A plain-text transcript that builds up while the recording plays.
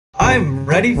I'm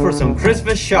ready for some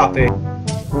Christmas shopping.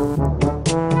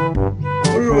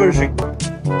 Where is she? I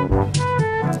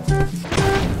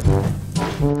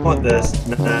want this.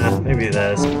 Nah, maybe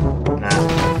this. Nah.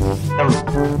 I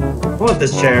want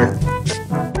this chair.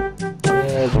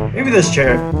 Maybe this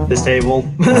chair. This table.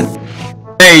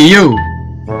 Hey, you!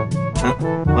 Huh?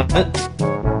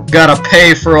 What? Gotta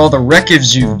pay for all the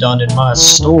wreckage you've done in my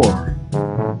store.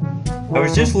 I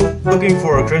was just looking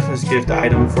for a Christmas gift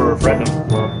item for a friend of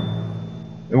mine.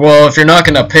 Well, if you're not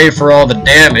gonna pay for all the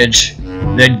damage,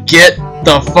 then get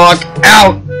the fuck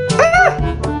out!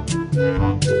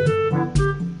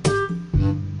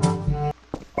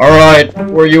 Alright,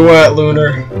 where you at,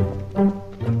 Lunar?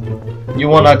 You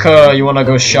wanna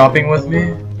go shopping with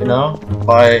me? You know?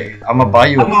 I'ma buy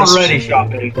you a I'm Christmas. already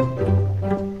shopping.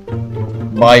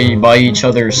 Buy each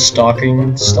other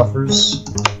stocking stuffers.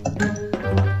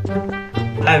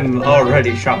 I'm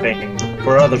already shopping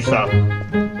for other stuff.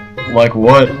 Like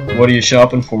what? What are you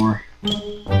shopping for?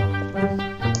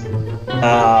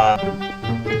 I'm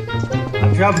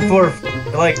shopping for,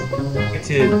 like,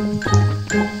 to...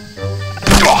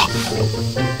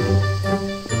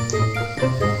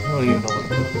 I don't even know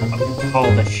what to call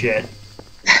this shit.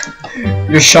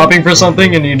 You're shopping for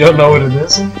something and you don't know what it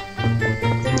is?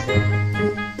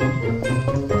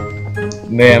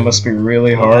 Man, it must be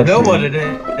really hard. I know what it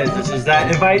is. It's just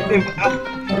that if I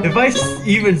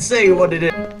even say what it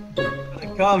is, I'm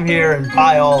gonna come here and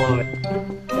buy all of it.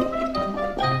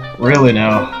 Really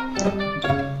now?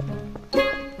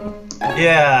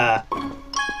 Yeah.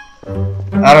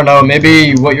 I don't know,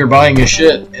 maybe what you're buying is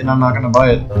shit and I'm not gonna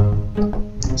buy it.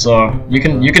 So, you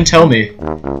can tell me.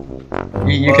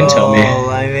 You can tell me. Well,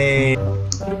 I mean,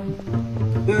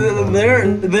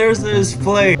 there's this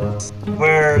place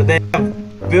where they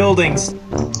have buildings.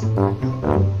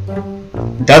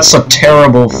 That's a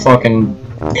terrible fucking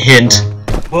hint.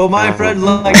 Well, my friend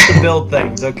likes to build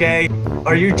things, okay?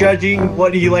 Are you judging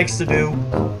what he likes to do?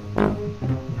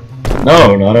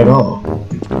 No, not at all.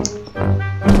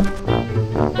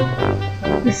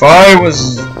 If I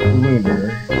was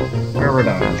Lunar, where would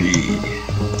I be?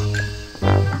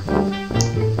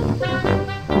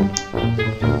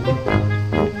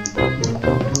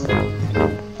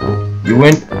 You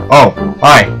went? Oh,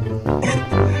 hi.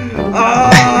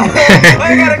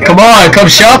 I gotta go. Come on, come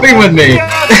shopping with me.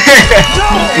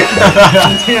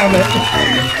 Damn it.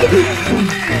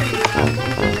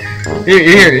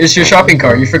 Here, it's your shopping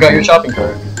cart. You forgot your shopping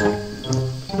cart.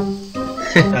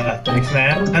 Thanks,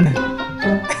 man.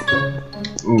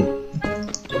 Ooh.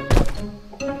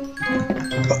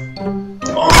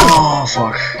 Oh,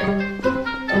 fuck.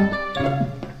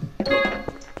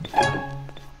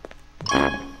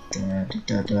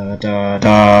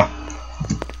 Da.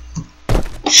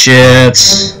 Shit.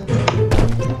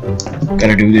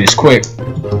 Gotta do this quick.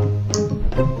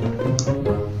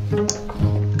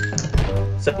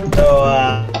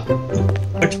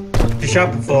 What you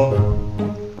shopping for?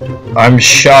 I'm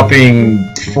shopping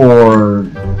for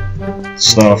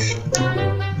stuff.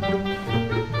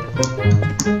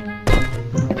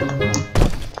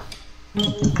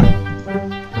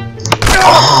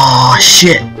 Oh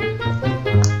shit.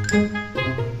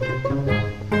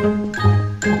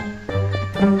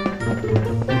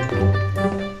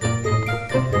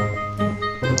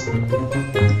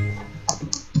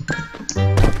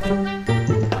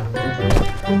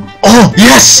 Oh,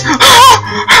 yes!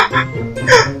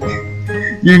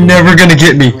 You're never gonna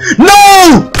get me.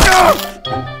 No!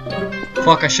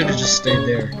 Fuck, I should have just stayed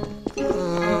there.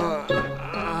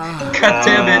 God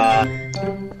damn it.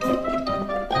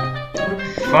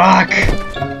 Fuck.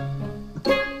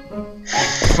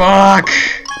 Fuck.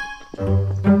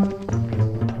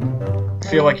 I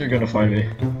feel like you're gonna find me.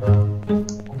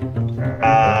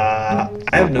 I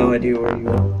have no idea where you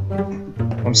are.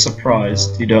 I'm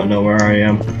surprised you don't know where I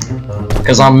am.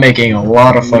 Because I'm making a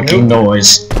lot of fucking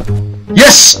noise.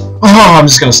 Yes! Oh, I'm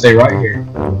just gonna stay right here.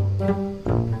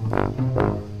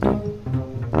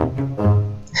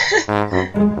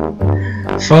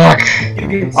 Fuck.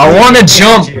 I wanna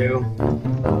jump!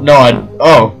 No,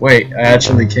 oh, wait, I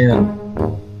actually can.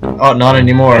 Oh, not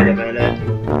anymore. Wait a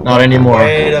minute. Not anymore.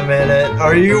 Wait a minute.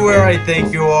 Are you where I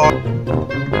think you are?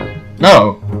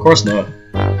 No, of course not.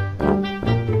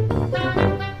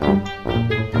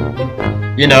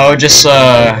 You know, just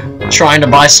trying to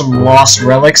buy some lost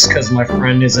relics because my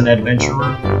friend is an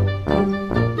adventurer.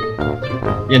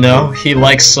 You know, he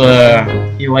likes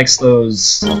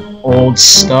those old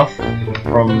stuff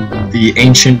from the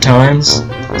ancient times.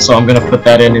 So I'm gonna put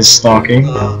that in his stocking.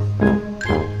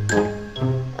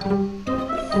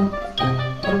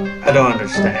 I don't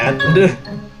understand.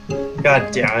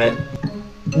 God damn it.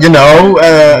 You know,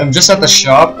 I'm just at the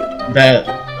shop that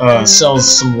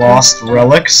sells some lost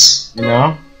relics, you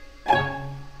know?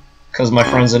 Because my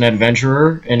friend's an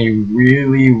adventurer, and he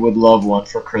really would love one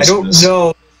for Christmas. I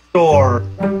don't know store.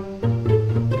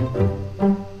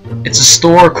 It's a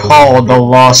store called the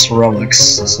Lost Relics,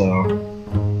 so...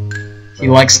 He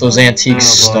likes those antique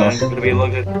stuff. I'm gonna be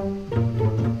looking.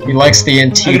 He likes the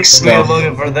antique stuff. I'm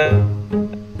looking for that.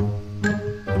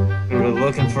 We're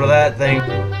looking for that thing.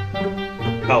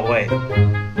 Oh wait.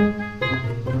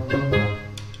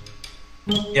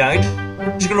 Yeah,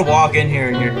 I'm just gonna walk in here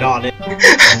and you're not in.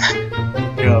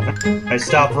 You know, I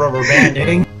stop rubber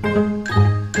banding.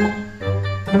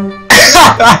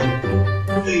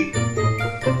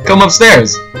 Come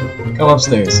upstairs. Come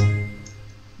upstairs.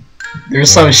 There's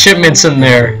some shipments in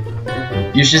there.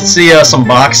 You should see some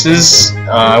boxes.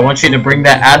 I want you to bring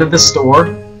that out of the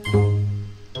store.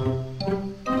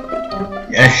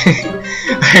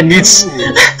 I need.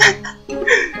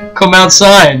 Come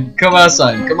outside. Come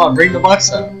outside. Come on, bring the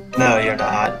box out. No, you're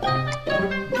not.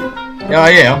 Yeah,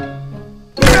 I am.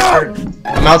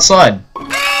 I'm outside.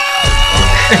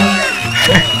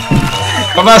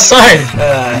 Come outside.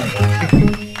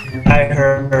 I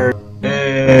heard.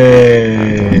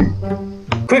 Hey.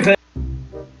 Quickly.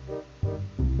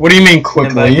 What do you mean And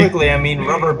by quickly? quickly, I mean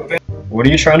rubber band. What are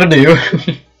you trying to do?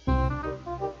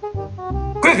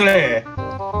 Quickly!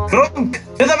 Crunk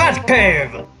to the bat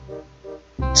cave!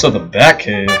 So the bat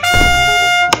cave.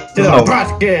 To the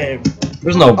bat cave!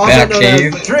 There's no Also bat known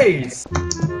cave. as the trees!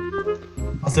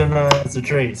 Also known as the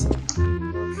trees.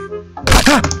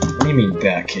 What do you mean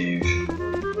bat cave?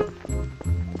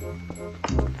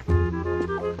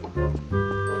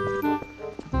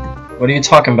 What are you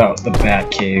talking about, the bat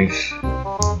cave?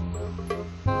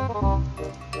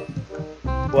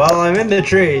 Well, I'm in the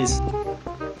trees.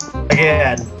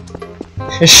 Again.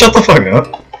 Shut the fuck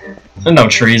up. There's no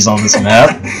trees on this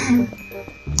map.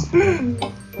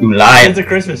 You lied. It's a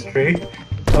Christmas tree.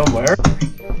 Somewhere.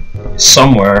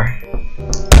 Somewhere.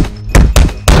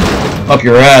 Up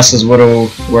your ass is where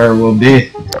it will be.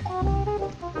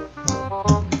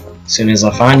 As soon as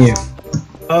I find you.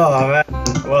 Oh man.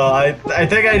 Well, I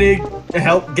think I need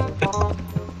help get.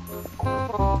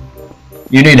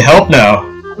 You need help now.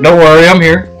 Don't worry, I'm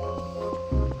here.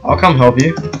 I'll come help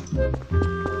you.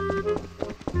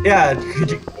 Yeah,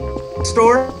 could you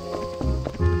store?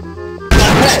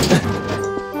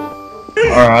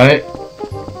 Alright.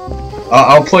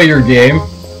 I'll play your game.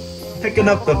 Picking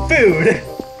up the food.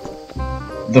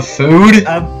 The food?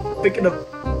 I'm picking up.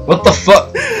 What the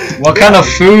fuck? What kind of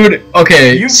food?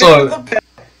 Okay, You so... pick up the pet,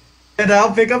 and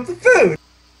I'll pick up the food.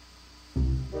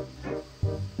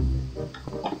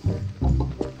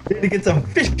 Need to get some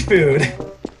fish food.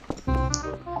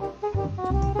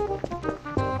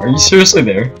 Are you seriously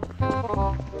there?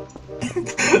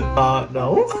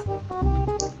 No.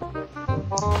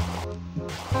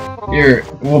 Here,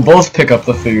 we'll both pick up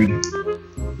the food.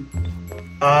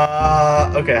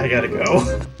 Okay, I gotta go.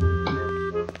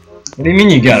 What do you mean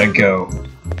you gotta go?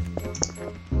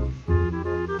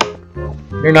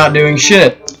 You're not doing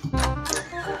shit.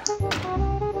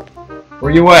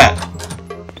 Where you at?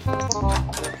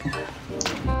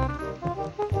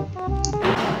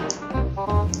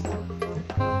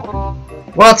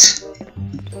 What?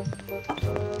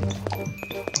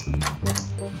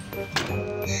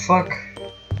 Fuck.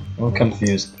 I'm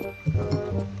confused.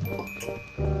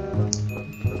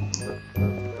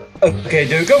 Okay,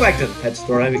 dude, go back to the pet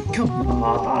store. I mean, come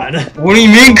on. What do you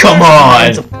mean, come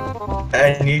on?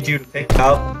 I need you to pick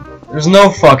up. There's no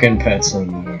fucking pets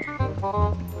in there.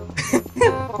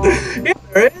 Yeah,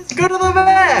 there is. Go to the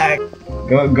back.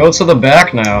 Go to the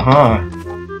back now, huh?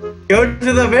 Go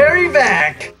to the very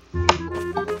back.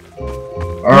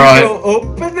 Alright. You go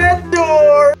open that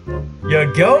door.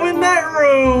 You go in that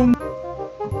room.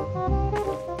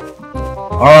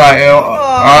 Alright,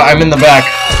 I'm in the back.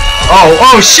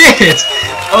 Oh shit!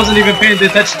 I wasn't even paying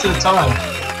attention to the time.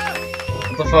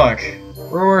 What the fuck?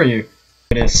 Where were you?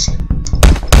 It is.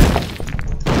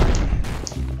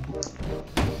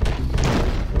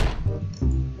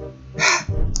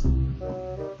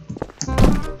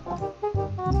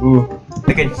 Ooh.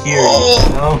 I can hear you.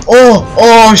 No?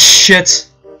 Oh shit!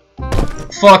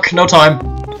 Fuck, no time.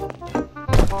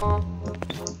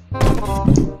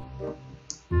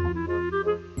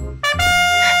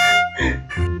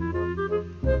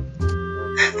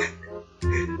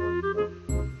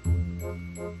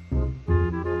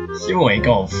 You ain't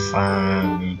gonna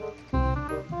find me.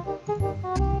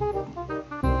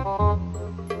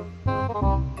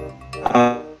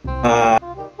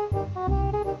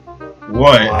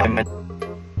 What?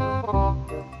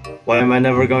 Why am I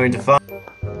never going to find?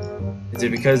 Is it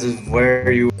because of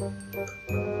where you?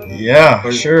 Yeah,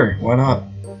 sure. Why not?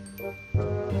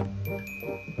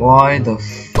 Why the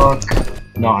fuck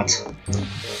not?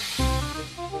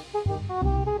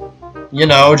 You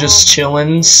know, just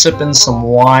chillin', sipping some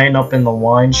wine up in the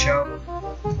wine shop.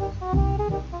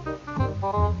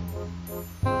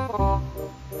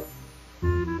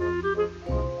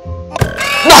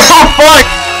 Oh fuck!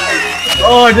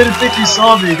 Oh, I didn't think you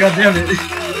saw me. God damn it!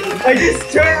 I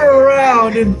just turn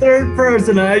around in third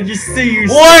person and I just see you.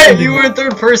 What? You were in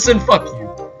third person? Fuck you!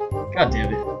 God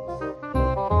damn it!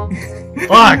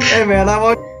 Fuck! Hey man, I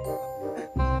want.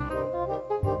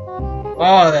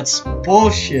 Oh, that's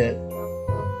bullshit.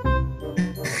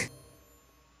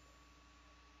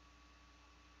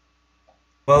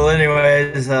 Well,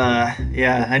 anyways,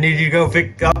 yeah, I need you to go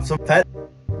pick up some pets.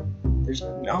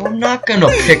 No, I'm not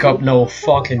gonna pick up no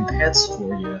fucking pets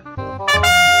for you.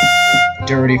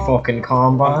 Dirty fucking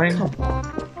combine.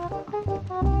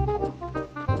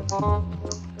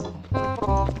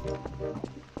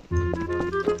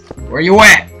 Where you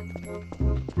at?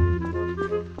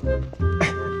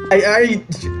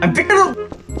 I'm picking up.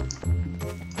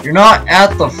 You're not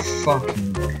at the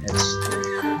fucking pet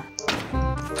store.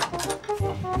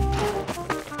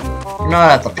 You're not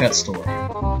at the pet store.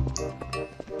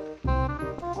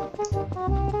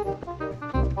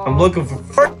 I'm looking for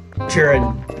furniture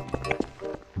and.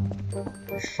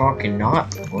 You're fucking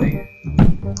not, boy.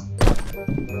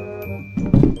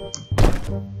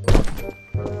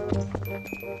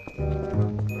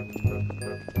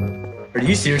 Are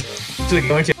you seriously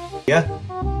going to? Yeah.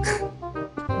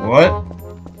 What?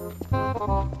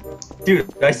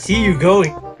 Dude, I see you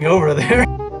going over there.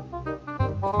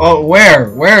 Oh, where?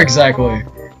 Where exactly?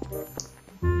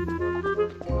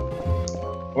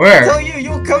 Where? Tell you,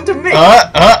 you'll come to me.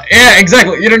 Yeah,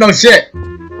 exactly. You don't know shit.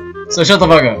 So shut the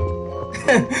fuck up.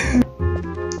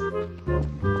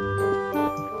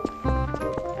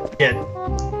 Shit.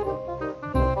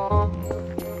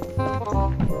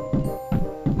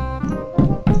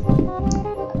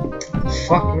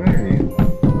 Fuck, where are you?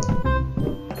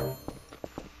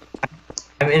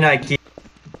 I'm in IKEA.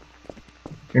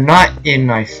 You're not in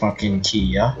my fucking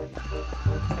Kia.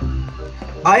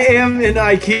 I am in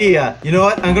IKEA. You know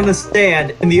what? I'm gonna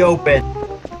stand in the open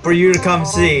for you to come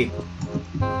see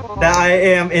that I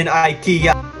am in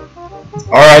IKEA.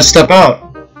 Alright, step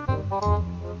out.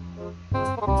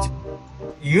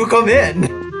 You come in.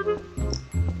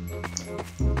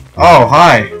 Oh,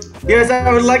 hi. Yes,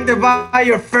 I would like to buy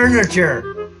your furniture.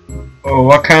 Oh,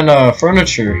 what kind of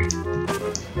furniture?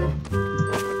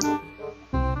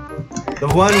 The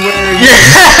one where you...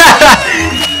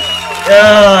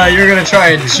 You're gonna try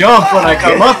and jump when I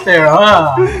come up there,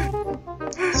 huh?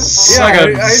 Suck a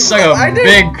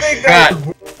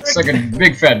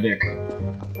big fat dick.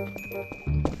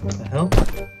 What the hell?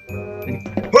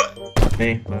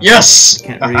 Hey, well, Yes! I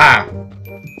can't read.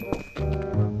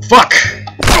 Fuck!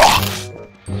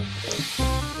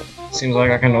 Seems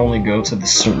like I can only go to the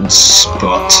certain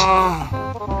spot.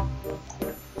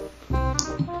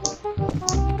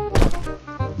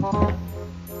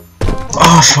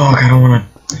 Oh fuck, I don't wanna...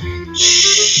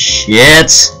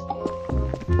 Shit!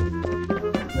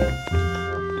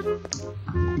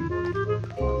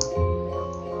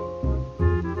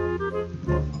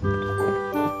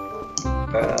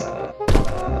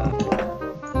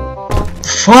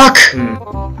 Fuck!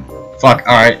 Fuck,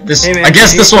 alright, this... Hey man, I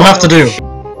guess this will have to do.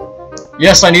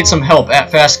 Yes, I need some help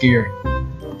at Fast Gear.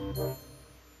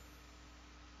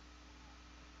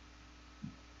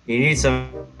 You need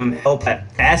some help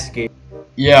at Fast Gear.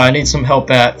 Yeah, I need some help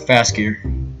at Fast Gear.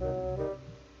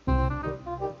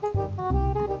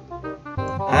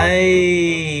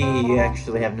 I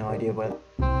actually have no idea what.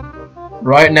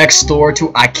 Right next door to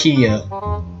IKEA.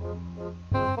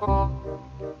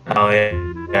 Oh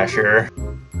yeah, sure.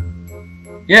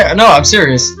 Yeah, no, I'm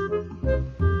serious.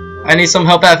 I need some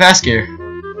help at Fast Gear.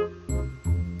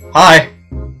 Hi.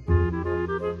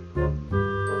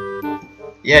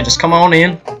 Yeah, just come on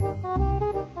in.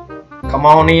 Come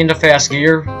on in to Fast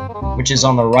Gear, which is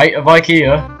on the right of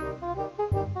IKEA.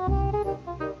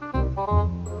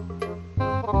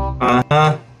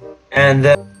 And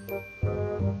then...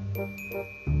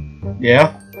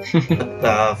 Yeah. What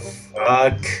the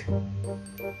fuck?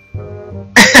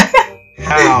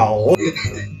 How?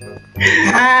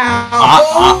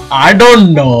 How? I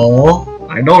don't know.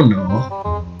 I don't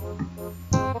know.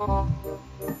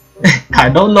 I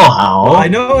don't know how. Well, I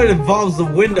know it involves the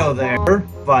window there,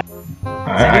 but...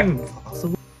 I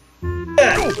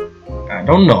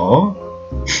don't know.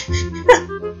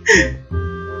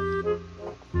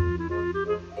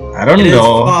 I don't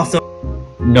know. Awesome.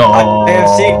 No. I have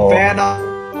seen fan art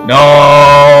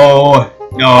No!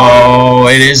 No!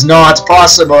 It is not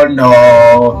possible!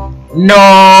 No!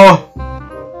 No!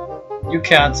 You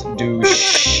can't do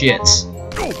shit.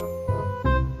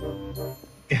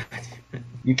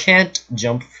 You can't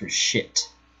jump for shit.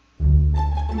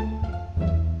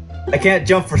 I can't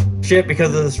jump for shit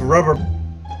because of this rubber.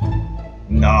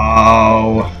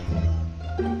 No.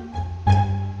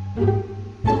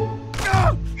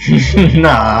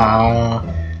 Nah.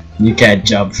 You can't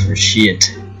jump for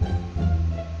shit.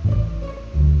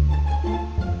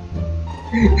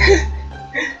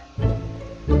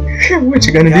 What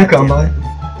you gonna do, Combine?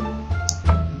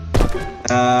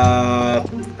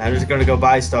 I'm just gonna go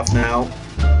buy stuff now.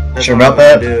 That's Sure what about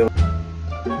that? Do.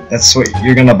 That's sweet.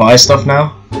 You're gonna buy stuff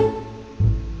now?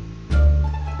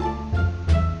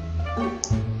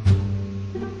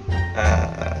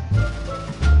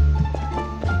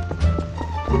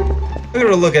 I'm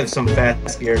gonna look at some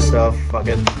fast gear stuff. Fuck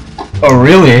it. Oh,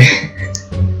 really?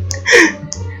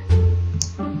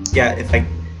 Yeah, if I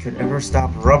could ever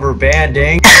stop rubber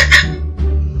banding.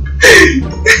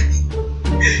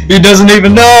 He doesn't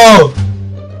even know!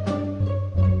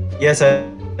 Yes, I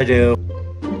do.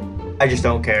 I just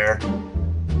don't care.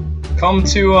 Come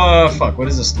to, fuck, what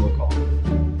is this store called?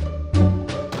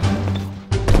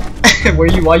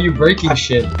 Why are you breaking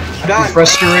shit? You're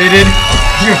frustrated?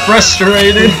 You're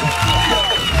frustrated?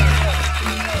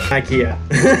 IKEA.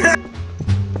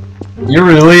 You're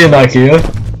really in IKEA?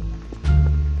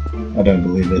 I don't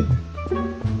believe it.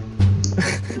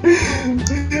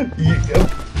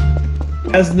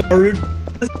 As Naruto,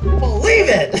 believe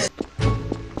it.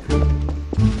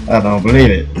 I don't believe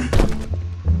it.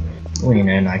 We in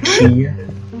IKEA.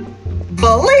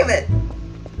 Believe it.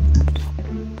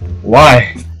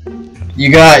 Why?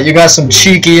 You got some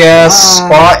cheeky ass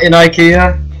spot in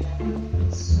IKEA?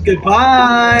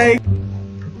 Goodbye.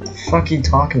 What the fuck are you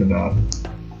talking about?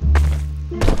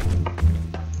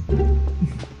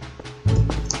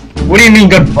 What do you mean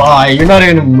goodbye? You're not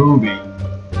even moving.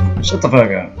 Shut the fuck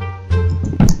up.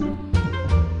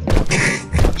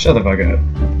 Shut the fuck up.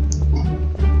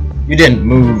 You didn't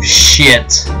move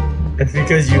shit. That's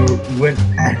because you went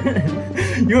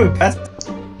you went past.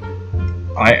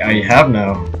 I have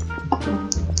now.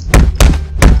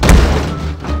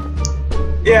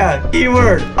 Yeah,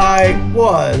 keyword I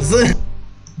was.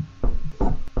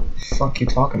 What the fuck you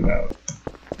talking about?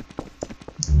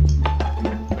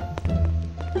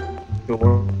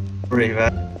 Don't worry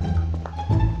about it.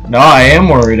 No, I am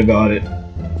worried about it.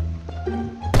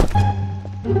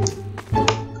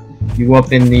 You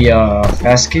up in the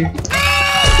fast key?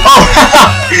 Oh!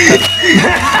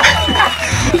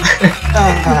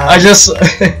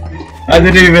 I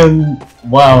didn't even.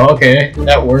 Wow. Okay,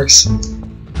 that works.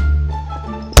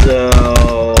 So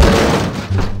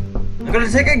I'm gonna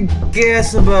take a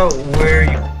guess about where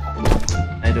you.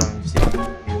 I don't see you.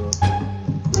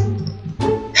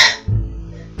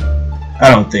 I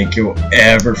don't think you'll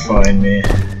ever find me.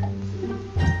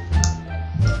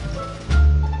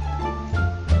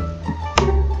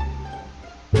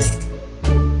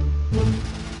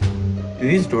 Do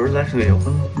these doors actually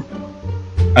open?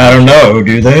 I don't know,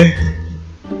 do they?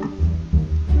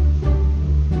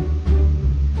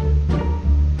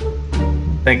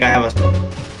 I think I have a.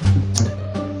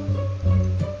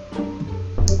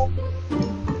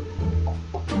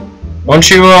 Once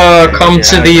you come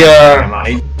to the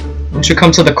once you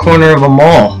come to the corner of a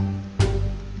mall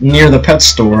near the pet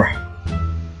store.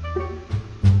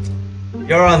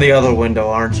 You're on the other window,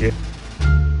 aren't you?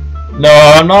 No,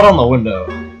 I'm not on the window.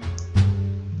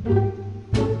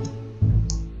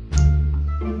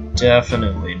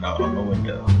 Definitely not on the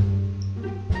window.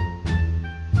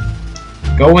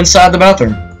 Go inside the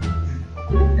bathroom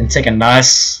and take a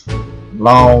nice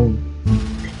long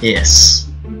piss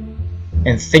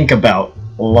and think about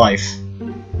life.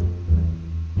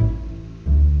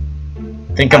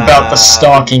 Think about the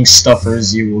stocking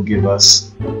stuffers you will give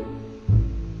us.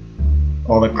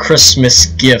 All the Christmas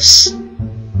gifts.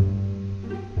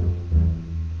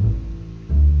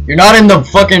 You're not in the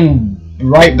fucking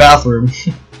right bathroom.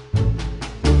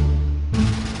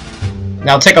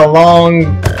 Now take a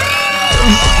long...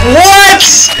 What?!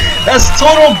 That's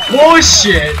total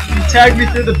bullshit! You tagged me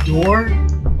through the door?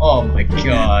 Oh my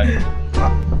god.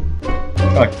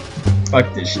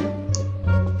 Fuck this shit.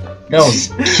 That was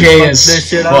gay as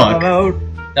fuck.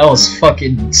 That was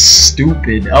fucking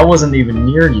stupid. I wasn't even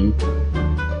near you.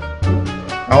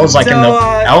 I was like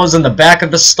I was in the back of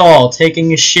the stall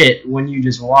taking a shit when you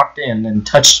just walked in and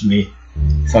touched me.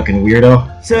 Fucking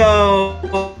weirdo. So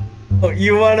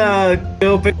you wanna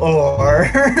open or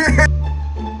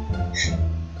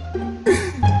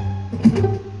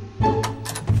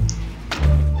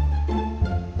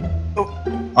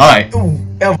Hi.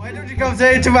 Why don't you come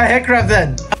say it to my head crab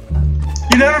then?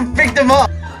 You never picked him up.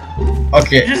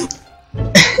 Okay. You just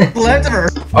left her.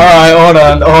 Alright,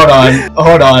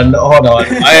 hold on.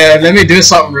 Let me do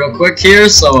something real quick here,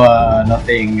 so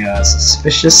nothing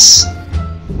suspicious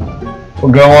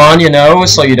will go on, you know,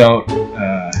 so you don't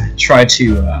try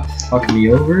to fuck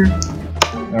me over.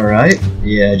 Alright,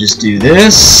 yeah, just do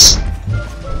this.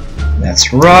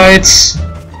 That's right.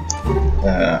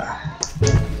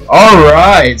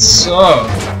 Alright, so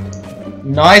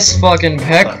nice fucking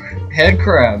head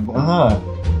crab.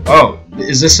 Oh,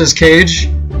 is this his cage?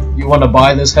 You want to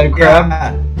buy this head crab?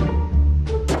 Yeah.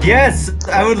 Yes,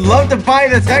 I would love to buy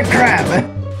this head crab.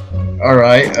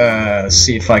 Alright,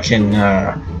 see if I can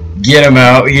get him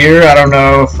out here. I don't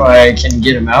know if I can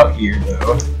get him out here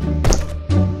though.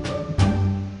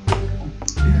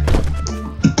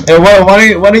 Hey,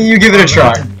 why don't you give it a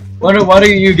try? Why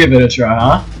don't you give it a try,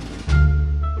 huh?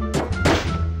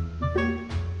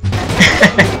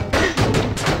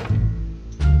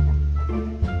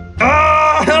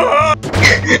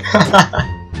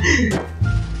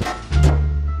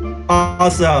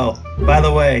 Also, by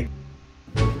the way,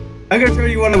 I'm gonna show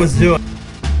you what I was doing.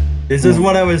 This is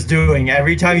what I was doing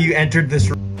every time you entered this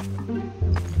room,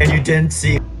 and you didn't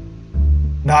see it.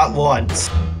 Not once.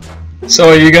 So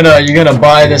are you gonna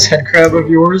buy this head crab of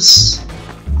yours?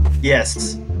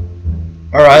 Yes.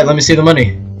 All right, let me see the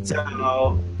money. So.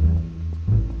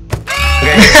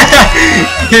 Okay.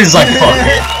 He's like, fuck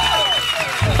it.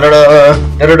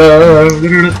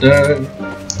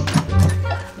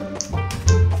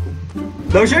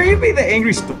 No, sure, you'd be the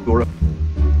angry store.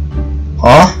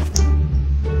 Huh?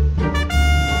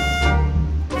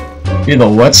 Be the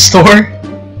what store?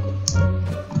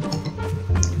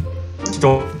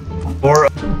 Store. Or.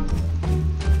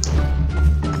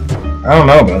 I don't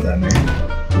know about that, man.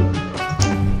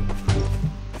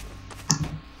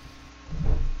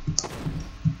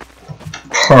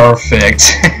 Perfect.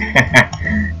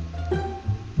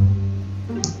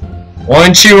 Why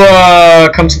don't you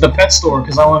come to the pet store,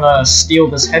 because I want to steal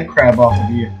this head crab off of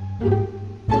you.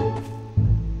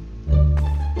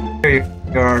 Here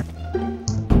you are.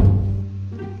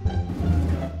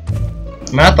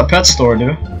 I'm at the pet store,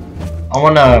 dude. I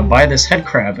want to buy this head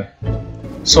crab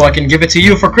so I can give it to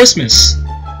you for Christmas.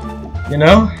 You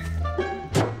know?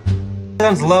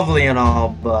 Sounds lovely and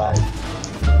all, but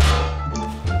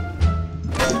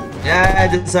yeah, I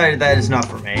decided that is not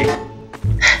for me.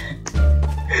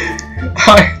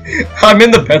 I'm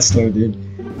in the pet store, dude.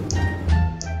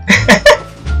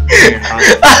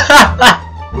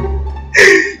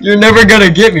 You're never gonna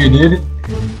get me, dude.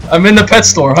 I'm in the pet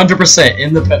store, 100%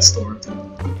 in the pet store.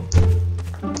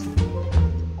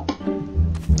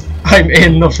 I'm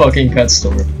in the fucking pet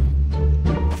store.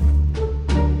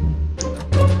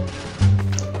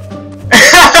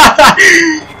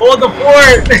 Hold the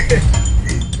fort!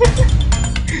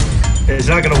 It's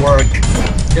not gonna work.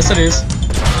 Yes it is.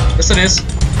 Yes it is.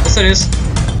 Yes it is.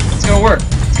 It's gonna work.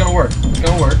 It's gonna work. It's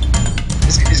gonna work.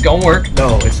 It's gonna work.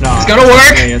 No, it's not. It's gonna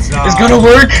work! Okay, it's not. It's gonna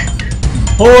work!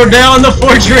 Hold down the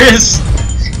fortress!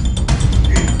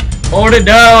 Hold it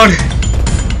down!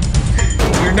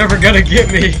 You're never gonna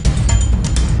get me.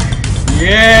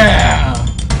 Yeah!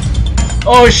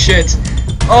 Oh shit!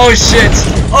 Oh shit!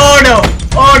 Oh no!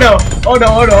 Oh no! Oh no!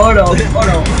 Oh no! Oh no! Oh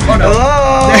no! Oh no!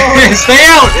 Hello? Stay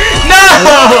out! No!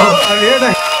 I'm here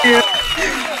to hear you.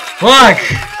 Fuck!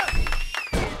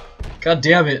 God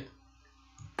damn it!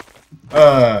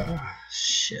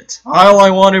 Shit. All I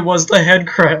wanted was the head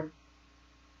crab.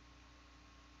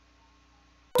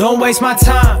 Don't waste my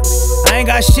time. I ain't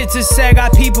got shit to say, I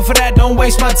got people for that, don't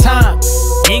waste my time.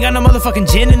 You ain't got no motherfucking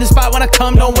gin in the spot when I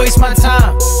come, don't waste my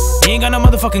time. You ain't got no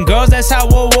motherfucking girls, that's how,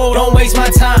 whoa, whoa, don't waste my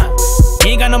time.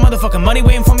 You ain't got no motherfucking money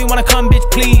waiting for me when I come, bitch,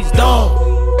 please don't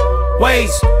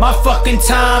waste my fucking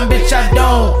time, bitch, I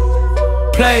don't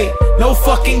play no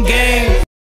fucking game.